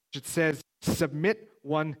so it says, submit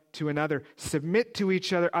one to another. Submit to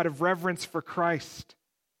each other out of reverence for Christ.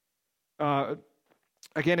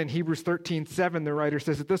 Again, in Hebrews 13:7, the writer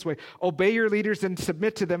says it this way, obey your leaders and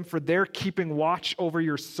submit to them, for they're keeping watch over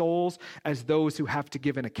your souls as those who have to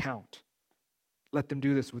give an account. Let them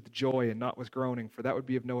do this with joy and not with groaning, for that would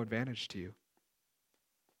be of no advantage to you.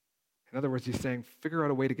 In other words, he's saying, figure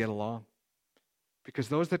out a way to get along. Because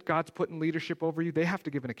those that God's put in leadership over you, they have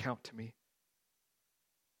to give an account to me.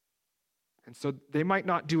 And so they might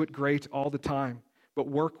not do it great all the time, but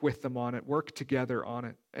work with them on it, work together on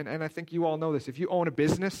it. And I think you all know this. If you own a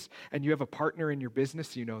business and you have a partner in your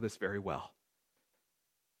business, you know this very well.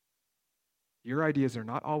 Your ideas are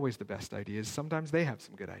not always the best ideas. Sometimes they have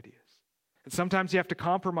some good ideas. And sometimes you have to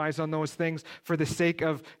compromise on those things for the sake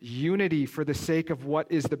of unity, for the sake of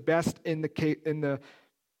what is the best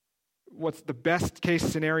what's the best case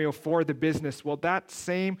scenario for the business. Well, that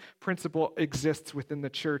same principle exists within the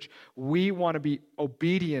church. We want to be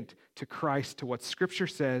obedient to Christ, to what Scripture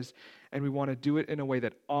says, and we want to do it in a way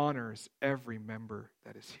that honors every member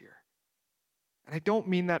that is here. And I don't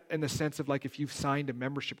mean that in the sense of like if you've signed a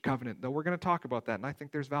membership covenant, though we're going to talk about that, and I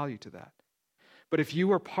think there's value to that. But if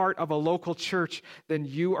you are part of a local church, then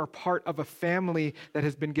you are part of a family that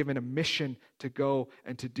has been given a mission to go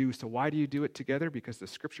and to do. So why do you do it together? Because the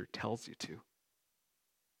Scripture tells you to.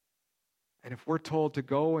 And if we're told to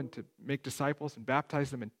go and to make disciples and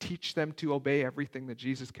baptize them and teach them to obey everything that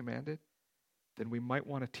Jesus commanded, then we might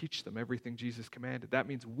want to teach them everything Jesus commanded. That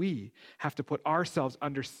means we have to put ourselves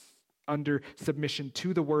under submission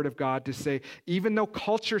to the Word of God to say, even though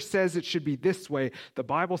culture says it should be this way, the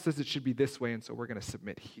Bible says it should be this way, and so we're going to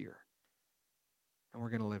submit here. And we're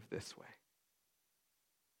going to live this way.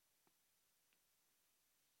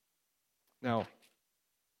 Now,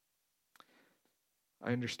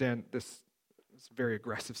 I understand this is a very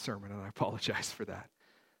aggressive sermon, and I apologize for that.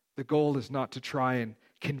 The goal is not to try and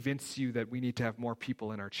convince you that we need to have more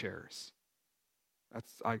people in our chairs.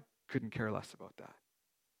 I couldn't care less about that.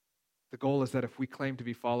 The goal is that if we claim to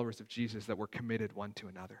be followers of Jesus, that we're committed one to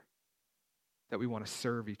another, that we want to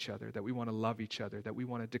serve each other, that we want to love each other, that we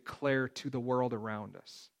want to declare to the world around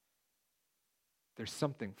us there's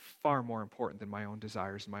something far more important than my own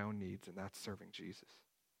desires and my own needs, and that's serving Jesus.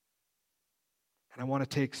 And I want to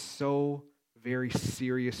take so very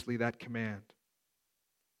seriously that command.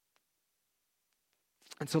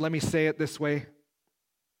 And so let me say it this way.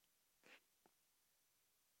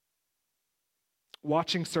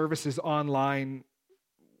 Watching services online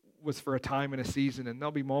was for a time and a season, and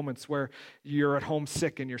there'll be moments where you're at home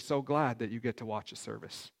sick and you're so glad that you get to watch a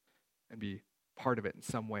service and be part of it in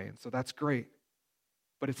some way. And so that's great,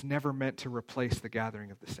 but it's never meant to replace the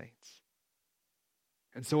gathering of the saints.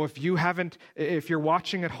 And so if you're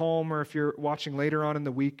watching at home or if you're watching later on in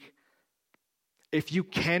the week, if you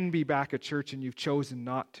can be back at church and you've chosen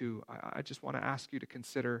not to, I just want to ask you to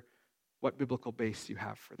consider what biblical base you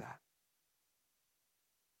have for that.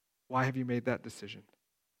 Why have you made that decision?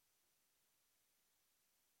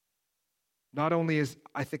 Not only is,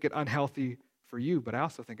 I think, it unhealthy for you, but I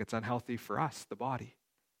also think it's unhealthy for us, the body.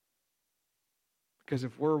 Because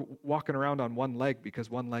if we're walking around on one leg because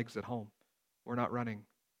one leg's at home, we're not running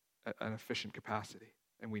at an efficient capacity,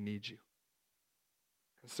 and we need you.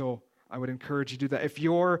 And so I would encourage you to do that. If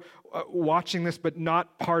you're watching this but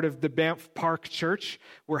not part of the Banff Park Church,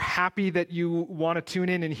 we're happy that you want to tune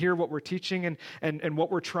in and hear what we're teaching and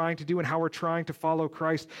what we're trying to do and how we're trying to follow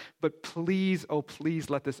Christ. But please, oh please,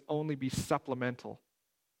 let this only be supplemental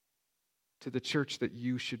to the church that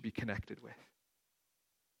you should be connected with.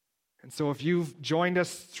 And so if you've joined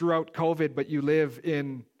us throughout COVID, but you live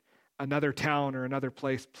in another town or another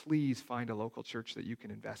place, please find a local church that you can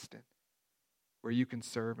invest in, where you can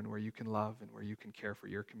serve and where you can love and where you can care for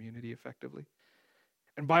your community effectively.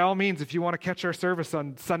 And by all means, if you want to catch our service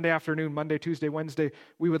on Sunday afternoon, Monday, Tuesday, Wednesday,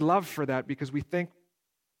 we would love for that, because we think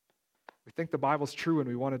the Bible's true and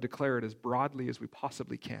we want to declare it as broadly as we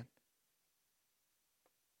possibly can.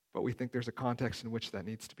 But we think there's a context in which that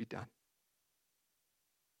needs to be done.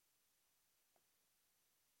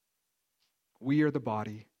 We are the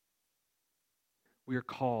body. We are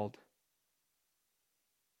called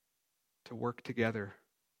to work together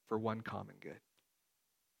for one common good,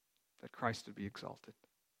 that Christ would be exalted.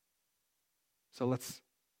 So let's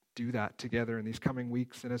do that together in these coming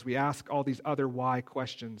weeks. And as we ask all these other why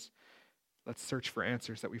questions, let's search for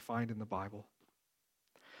answers that we find in the Bible.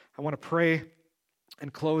 I want to pray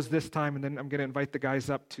and close this time, and then I'm going to invite the guys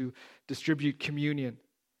up to distribute communion.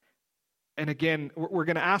 And again, we're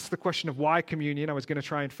going to ask the question of why communion. I was going to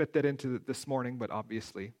try and fit that into this morning, but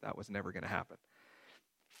obviously that was never going to happen.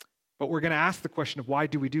 But we're going to ask the question of why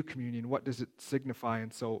do we do communion? What does it signify?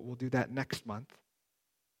 And so we'll do that next month.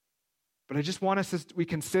 But I just want us, as we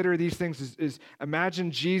consider these things, is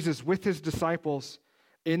imagine Jesus with his disciples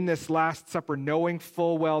in this Last Supper, knowing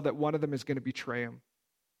full well that one of them is going to betray him.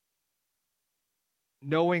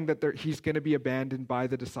 Knowing that he's going to be abandoned by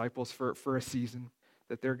the disciples for a season,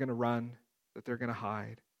 that they're going to run, that they're going to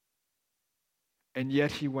hide. And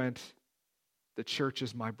yet he went, the church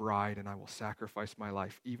is my bride, and I will sacrifice my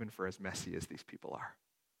life even for as messy as these people are.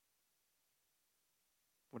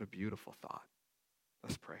 What a beautiful thought.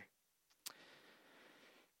 Let's pray.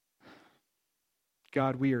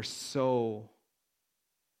 God, we are so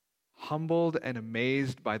humbled and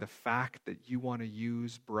amazed by the fact that you want to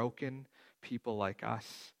use broken people like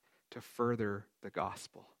us to further the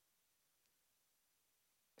gospel.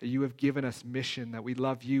 That you have given us mission, that we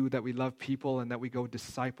love you, that we love people, and that we go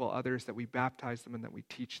disciple others, that we baptize them, and that we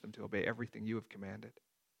teach them to obey everything you have commanded.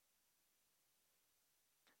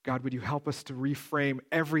 God, would you help us to reframe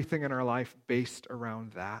everything in our life based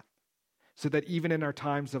around that? So that even in our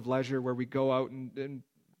times of leisure where we go out and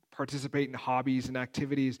participate in hobbies and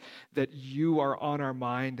activities, that you are on our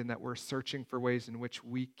mind and that we're searching for ways in which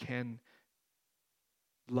we can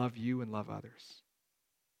love you and love others.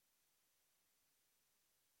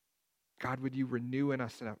 God, would you renew in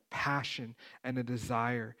us a passion and a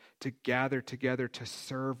desire to gather together to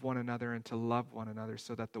serve one another and to love one another,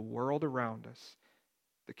 so that the world around us,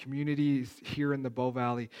 the communities here in the Bow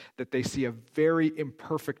Valley, that they see a very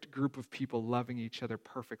imperfect group of people loving each other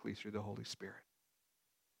perfectly through the Holy Spirit.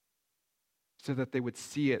 So that they would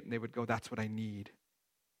see it and they would go, that's what I need,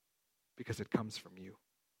 because it comes from you.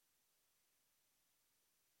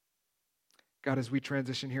 God, as we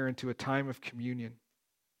transition here into a time of communion,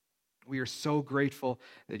 we are so grateful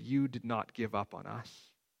that you did not give up on us,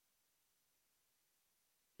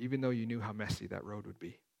 even though you knew how messy that road would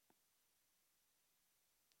be.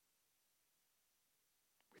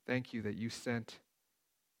 We thank you that you sent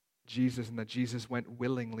Jesus and that Jesus went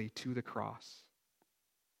willingly to the cross,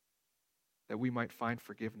 that we might find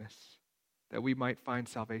forgiveness, that we might find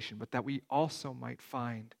salvation, but that we also might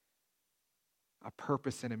find a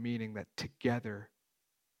purpose and a meaning, that together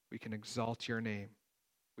we can exalt your name,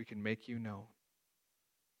 we can make you known.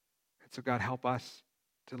 And so God, help us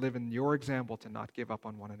to live in your example, to not give up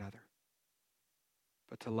on one another,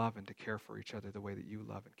 but to love and to care for each other the way that you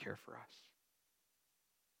love and care for us.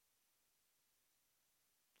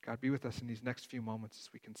 God, be with us in these next few moments as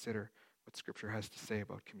we consider what Scripture has to say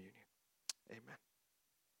about communion. Amen.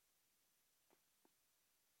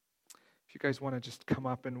 If you guys want to just come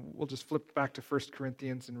up, and we'll just flip back to 1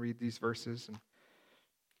 Corinthians and read these verses and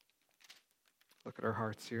look at our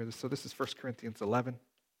hearts here. So this is 1 Corinthians 11.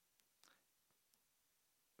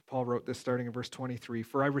 Paul wrote this starting in verse 23.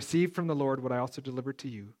 For I received from the Lord what I also delivered to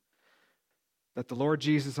you, that the Lord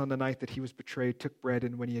Jesus, on the night that he was betrayed, took bread,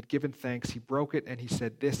 and when he had given thanks, he broke it, and he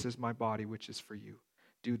said, this is my body, which is for you.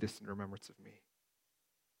 Do this in remembrance of me.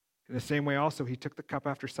 In the same way also, he took the cup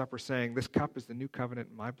after supper, saying, this cup is the new covenant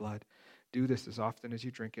in my blood. Do this as often as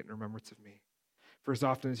you drink it in remembrance of me. For as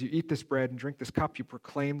often as you eat this bread and drink this cup, you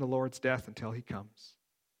proclaim the Lord's death until he comes.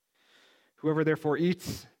 Whoever therefore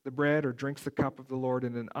eats the bread or drinks the cup of the Lord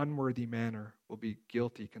in an unworthy manner will be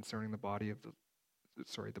guilty concerning the body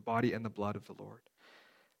and the blood of the Lord.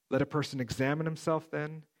 Let a person examine himself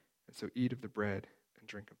then, and so eat of the bread and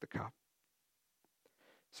drink of the cup.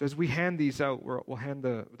 So as we hand these out, we'll hand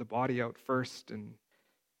the body out first, and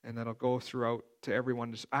that'll go throughout to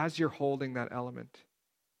everyone. Just as you're holding that element,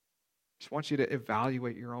 I just want you to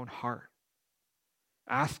evaluate your own heart.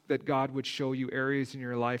 Ask that God would show you areas in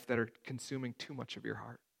your life that are consuming too much of your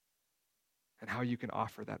heart. and how you can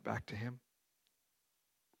offer that back to him.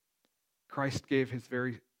 Christ gave his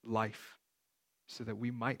very life so that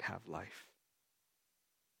we might have life.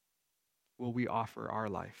 Will we offer our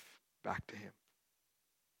life back to him?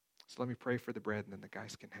 So let me pray for the bread, and then the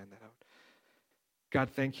guys can hand that out. God,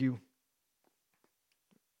 thank you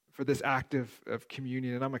for this act of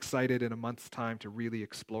communion, and I'm excited in a month's time to really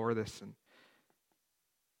explore this and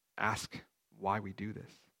ask why we do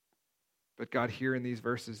this. But God, here in these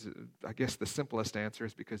verses, I guess the simplest answer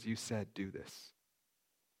is because you said, do this.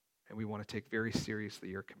 And we want to take very seriously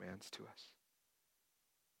your commands to us.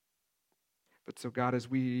 But so God, as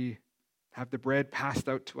we have the bread passed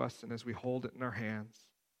out to us and as we hold it in our hands,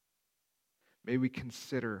 may we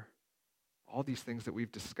consider all these things that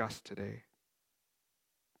we've discussed today.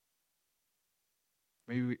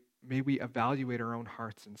 May we evaluate our own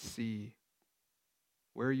hearts and see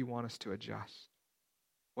where you want us to adjust,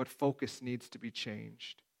 what focus needs to be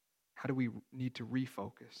changed, how do we need to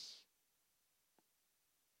refocus.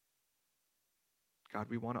 God,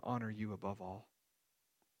 we want to honor you above all.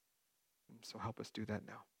 And so help us do that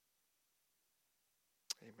now.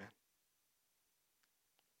 Amen.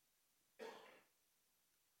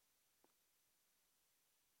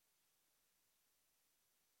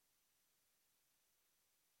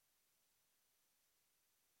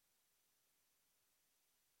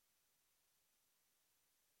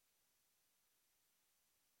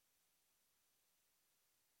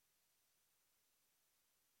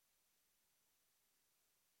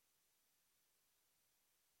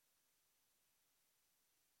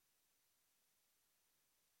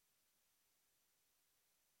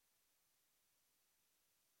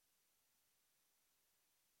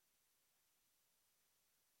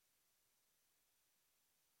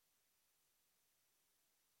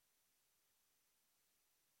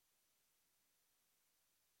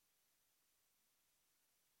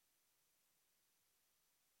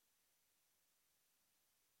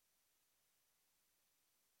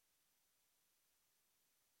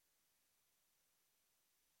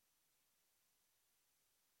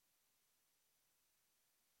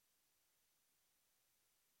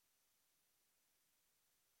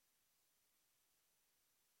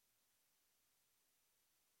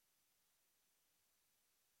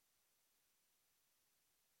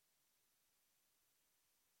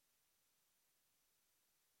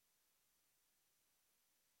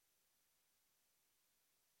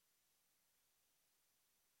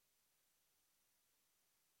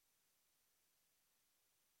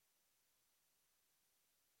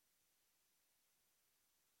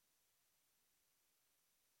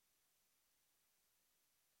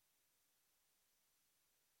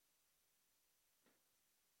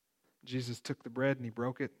 Jesus took the bread and he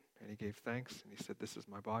broke it and he gave thanks and he said, "This is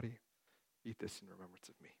my body. Eat this in remembrance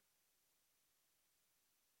of me."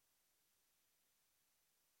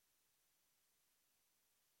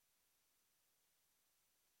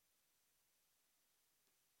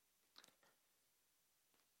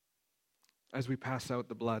 As we pass out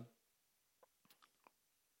the blood,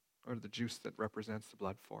 or the juice that represents the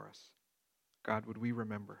blood for us, God, would we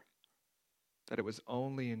remember that it was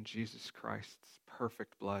only in Jesus Christ's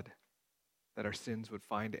perfect blood that our sins would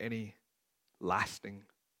find any lasting,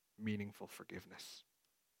 meaningful forgiveness.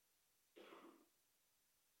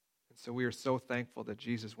 And so we are so thankful that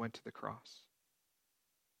Jesus went to the cross,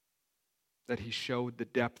 that he showed the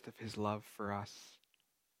depth of his love for us.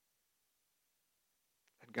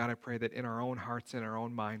 And God, I pray that in our own hearts and our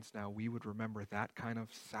own minds now, we would remember that kind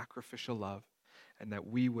of sacrificial love and that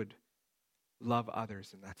we would love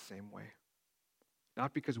others in that same way.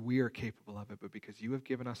 Not because we are capable of it, but because you have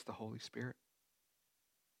given us the Holy Spirit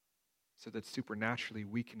so that supernaturally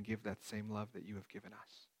we can give that same love that you have given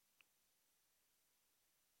us.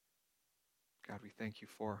 God, we thank you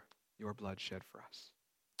for your blood shed for us.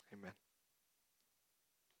 Amen.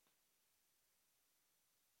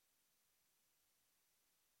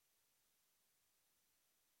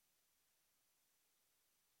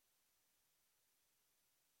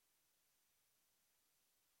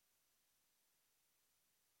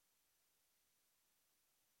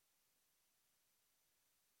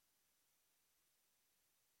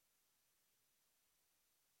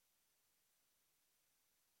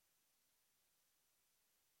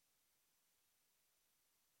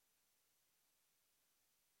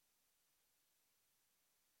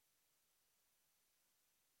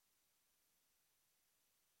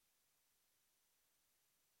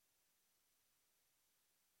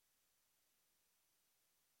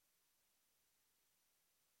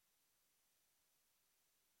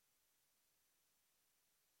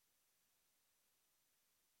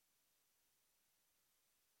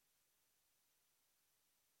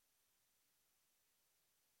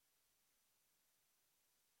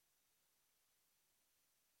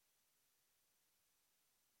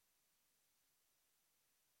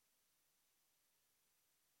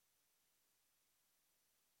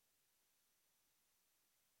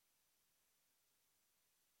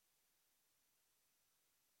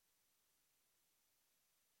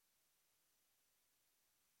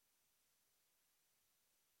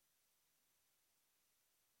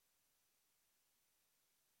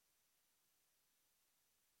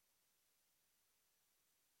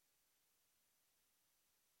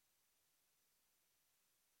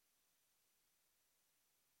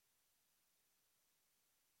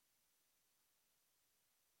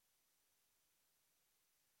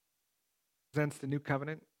 Presents the new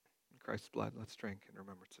covenant in Christ's blood. Let's drink in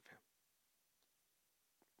remembrance of him.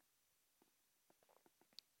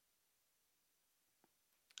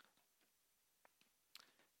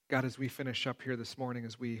 God, as we finish up here this morning,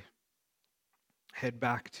 as we head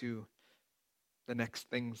back to the next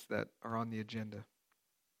things that are on the agenda,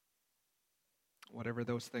 whatever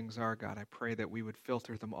those things are, God, I pray that we would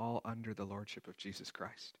filter them all under the lordship of Jesus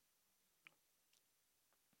Christ.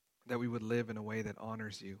 That we would live in a way that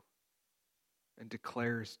honors you and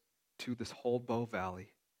declares to this whole Bow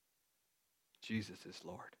Valley, Jesus is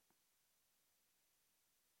Lord.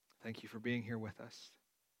 Thank you for being here with us.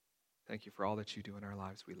 Thank you for all that you do in our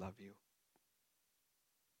lives. We love you.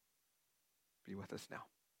 Be with us now.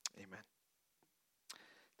 Amen.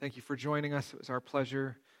 Thank you for joining us. It was our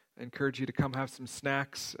pleasure. I encourage you to come have some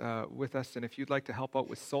snacks with us. And if you'd like to help out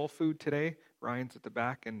with soul food today, Ryan's at the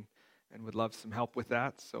back and would love some help with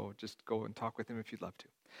that. So just go and talk with him if you'd love to.